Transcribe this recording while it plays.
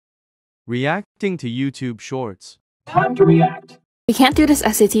Reacting to YouTube Shorts. Time to react. We can't do this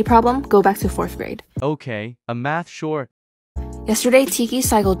SAT problem, go back to 4th grade. Okay, a math short. Yesterday, Tiki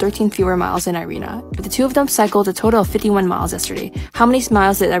cycled 13 fewer miles than Irina. But the two of them cycled a total of 51 miles yesterday. How many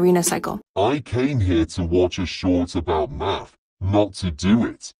miles did Irina cycle? I came here to watch a short about math, not to do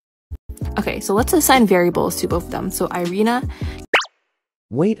it. Okay, so let's assign variables to both of them. So Irina...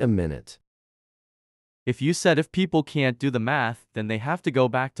 Wait a minute. If you said if people can't do the math, then they have to go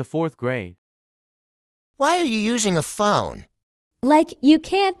back to 4th grade. Why are you using a phone? Like you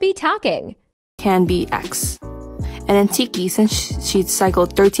can't be talking. can be x. And then Tiki, since she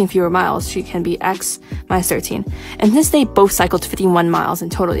cycled 13 fewer miles, she can be x minus 13. And since they both cycled 51 miles in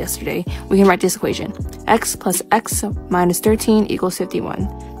total yesterday, we can write this equation. X plus x minus 13 equals 51.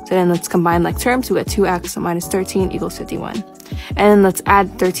 So then let's combine like terms. We get 2x minus 13 equals 51. And then let's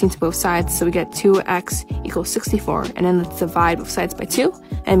add 13 to both sides. So we get 2x equals 64. And then let's divide both sides by 2.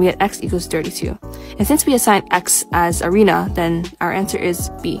 And we get x equals 32. And since we assign x as arena, then our answer is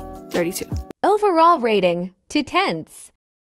B, 32. Overall rating, 2 tenths.